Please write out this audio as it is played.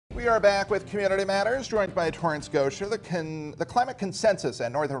We are back with Community Matters, joined by Torrance Gosher. The climate consensus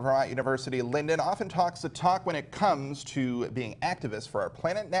at Northern Vermont University Lyndon often talks the talk when it comes to being activists for our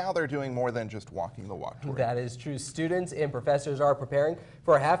planet. Now they're doing more than just walking the walk tour. That is true. Students and professors are preparing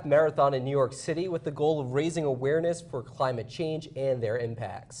for a half marathon in New York City with the goal of raising awareness for climate change and their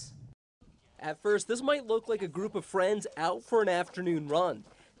impacts. At first, this might look like a group of friends out for an afternoon run.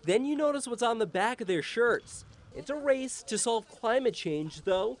 Then you notice what's on the back of their shirts. It's a race to solve climate change,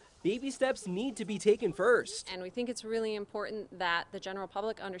 though baby steps need to be taken first. And we think it's really important that the general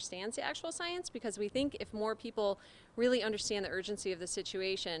public understands the actual science, because we think if more people really understand the urgency of the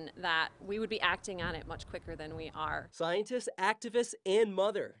situation, that we would be acting on it much quicker than we are. Scientist, activist, and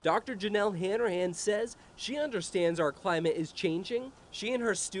mother, Dr. Janelle Hanrahan says she understands our climate is changing. She and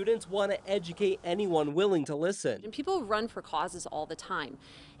her students want to educate anyone willing to listen. And people run for causes all the time.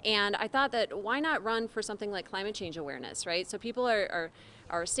 And I thought that why not run for something like climate change awareness, right? So people are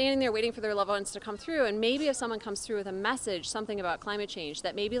standing there waiting for their loved ones to come through, and maybe if someone comes through with a message, something about climate change,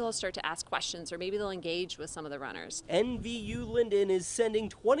 that maybe they'll start to ask questions, or maybe they'll engage with some of the runners. NVU-Lyndon is sending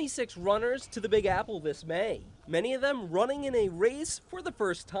 26 runners to the Big Apple this May, many of them running in a race for the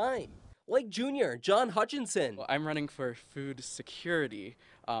first time. Like junior John Hutchinson. Well, I'm running for food security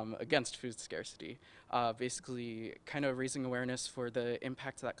against food scarcity, basically kind of raising awareness for the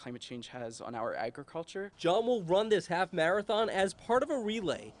impact that climate change has on our agriculture. John will run this half marathon as part of a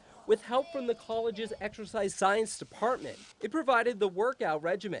relay with help from the college's exercise science department. It provided the workout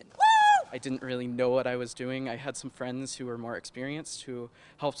regimen. I didn't really know what I was doing. I had some friends who were more experienced who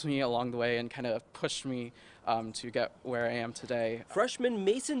helped me along the way and kind of pushed me to get where I am today. Freshman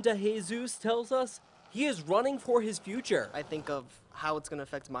Mason DeJesus tells us he is running for his future. I think of how it's going to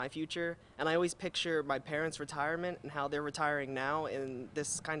affect my future, and I always picture my parents' retirement and how they're retiring now in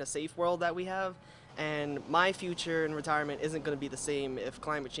this kind of safe world that we have. And my future in retirement isn't going to be the same if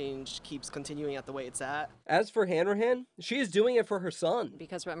climate change keeps continuing at the way it's at. As for Hanrahan, she is doing it for her son.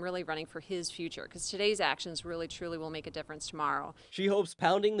 Because I'm really running for his future, because today's actions really truly will make a difference tomorrow. She hopes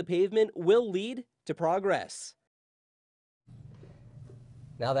pounding the pavement will lead to progress.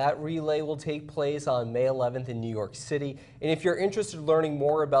 Now that relay will take place on May 11th in New York City. And if you're interested in learning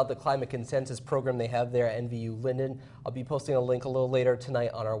more about the Climate Consensus program they have there at NVU-Lyndon, I'll be posting a link a little later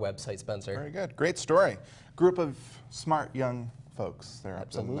tonight on our website, Spencer. Very good. Great story. Group of smart young folks there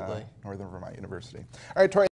up in Absolutely. Northern Vermont University. All right, Tori.